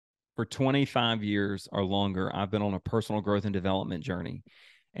For 25 years or longer, I've been on a personal growth and development journey.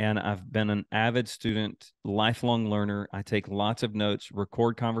 And I've been an avid student, lifelong learner. I take lots of notes,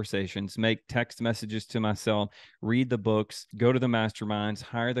 record conversations, make text messages to myself, read the books, go to the masterminds,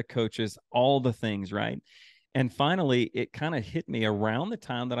 hire the coaches, all the things, right? And finally, it kind of hit me around the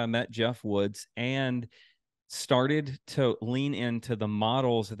time that I met Jeff Woods and started to lean into the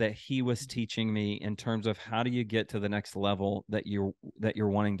models that he was teaching me in terms of how do you get to the next level that you're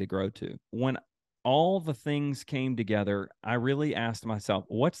wanting to grow to. When all the things came together, I really asked myself,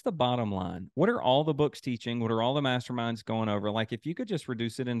 what's the bottom line? What are all the books teaching? What are all the masterminds going over? Like, if you could just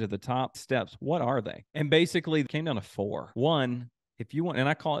reduce it into the top steps, what are they? And basically, it came down to four. One, if you want, and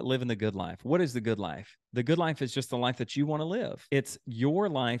I call it living the good life. What is the good life? The good life is just the life that you want to live. It's your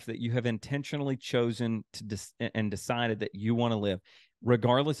life that you have intentionally chosen and decided that you want to live,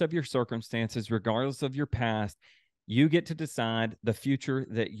 regardless of your circumstances, regardless of your past. You get to decide the future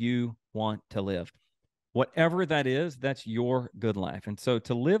that you want to live. Whatever that is, that's your good life. And so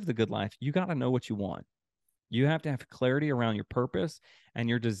to live the good life, you got to know what you want. You have to have clarity around your purpose and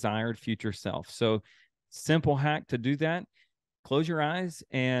your desired future self. So simple hack to do that: close your eyes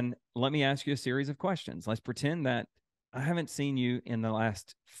and let me ask you a series of questions. Let's pretend that I haven't seen you in the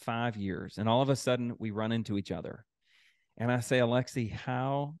last 5 years, and all of a sudden we run into each other. And I say, Alexi,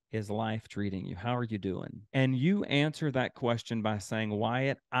 how is life treating you? How are you doing? And you answer that question by saying,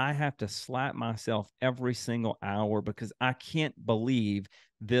 Wyatt, I have to slap myself every single hour because I can't believe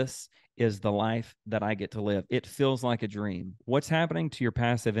this is the life that I get to live. It feels like a dream. What's happening to your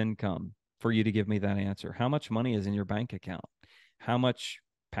passive income for you to give me that answer? How much money is in your bank account? How much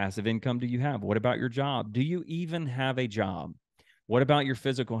passive income do you have? What about your job? Do you even have a job? What about your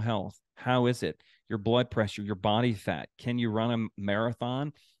physical health? How is it? Your blood pressure, your body fat? Can you run a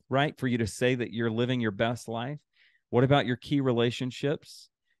marathon, right? For you to say that you're living your best life? What about your key relationships,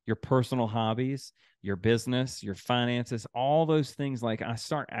 your personal hobbies, your business, your finances, all those things? Like, I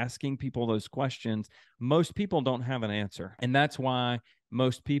start asking people those questions. Most people don't have an answer. And that's why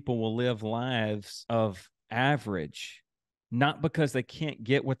most people will live lives of average, not because they can't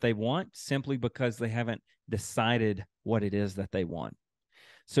get what they want, simply because they haven't decided what it is that they want.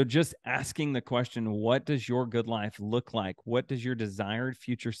 So just asking the question, what does your good life look like? What does your desired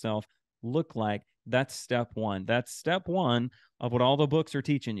future self look like? That's step one. That's step one of what all the books are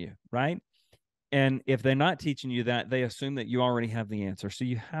teaching you, right? And if they're not teaching you that, they assume that you already have the answer. So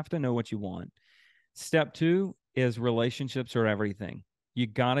you have to know what you want. Step two is relationships are everything. You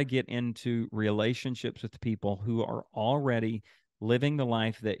got to get into relationships with people who are already living the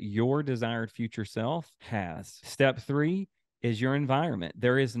life that your desired future self has. Step three is your environment.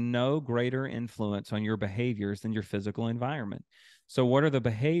 There is no greater influence on your behaviors than your physical environment. So what are the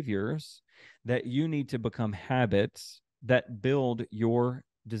behaviors that you need to become habits that build your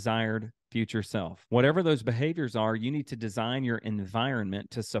desired future self? Whatever those behaviors are, you need to design your environment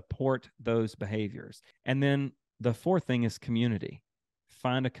to support those behaviors. And then the fourth thing is community.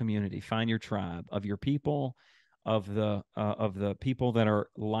 Find a community, find your tribe of your people, of the people that are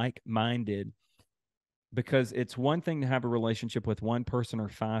like-minded. Because it's one thing to have a relationship with one person or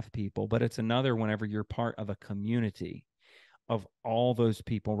 5 people, but it's another whenever you're part of a community of all those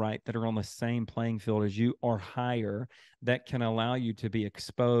people, right, that are on the same playing field as you or higher, that can allow you to be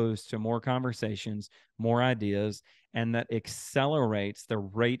exposed to more conversations, more ideas, and that accelerates the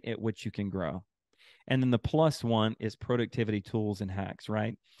rate at which you can grow. And then the plus one is productivity tools and hacks,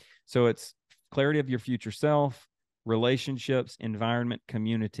 right? So it's clarity of your future self, relationships, environment,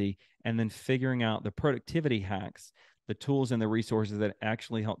 community, and then figuring out the productivity hacks, the tools and the resources that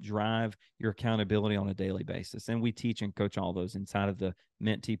actually help drive your accountability on a daily basis. And we teach and coach all those inside of the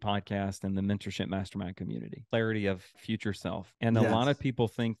Mentee podcast and the Mentorship Mastermind community. Clarity of future self. And a lot of people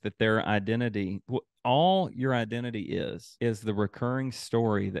think that their identity, all your identity is the recurring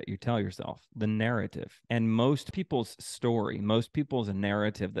story that you tell yourself, the narrative. And most people's story, most people's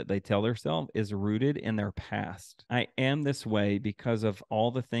narrative that they tell themselves is rooted in their past. I am this way because of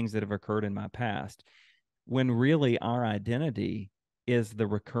all the things that have occurred in my past, when really our identity is the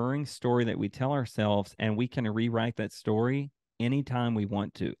recurring story that we tell ourselves, and we can rewrite that story anytime we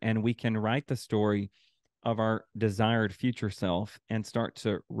want to. And we can write the story of our desired future self and start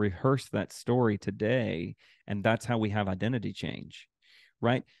to rehearse that story today. And that's how we have identity change,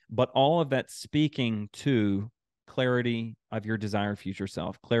 right? But all of that speaking to clarity of your desired future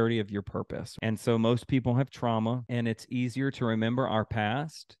self, clarity of your purpose. And so most people have trauma, and it's easier to remember our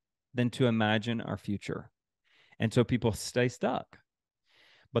past than to imagine our future. And so people stay stuck.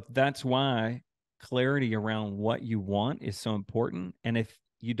 But that's why clarity around what you want is so important. And if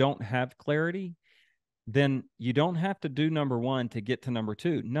you don't have clarity, then you don't have to do number one to get to number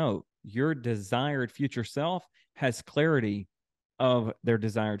two. No, your desired future self has clarity of their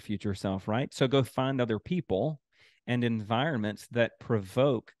desired future self, right? So go find other people and environments that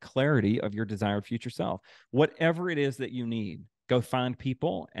provoke clarity of your desired future self. Whatever it is that you need, go find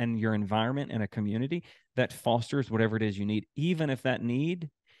people and your environment and a community that fosters whatever it is you need, even if that need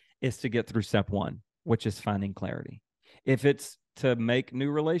is to get through step one, which is finding clarity. If it's to make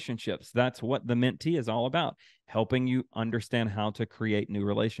new relationships, that's what the mentee is all about, helping you understand how to create new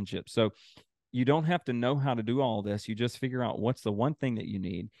relationships. So you don't have to know how to do all this. You just figure out what's the one thing that you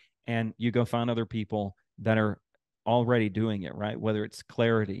need, and you go find other people that are already doing it, right? Whether it's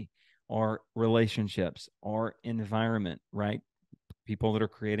clarity or relationships or environment, right? People that are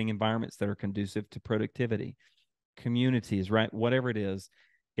creating environments that are conducive to productivity, communities, right? Whatever it is,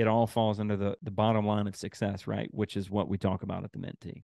 it all falls under the bottom line of success, right? Which is what we talk about at the Mentee.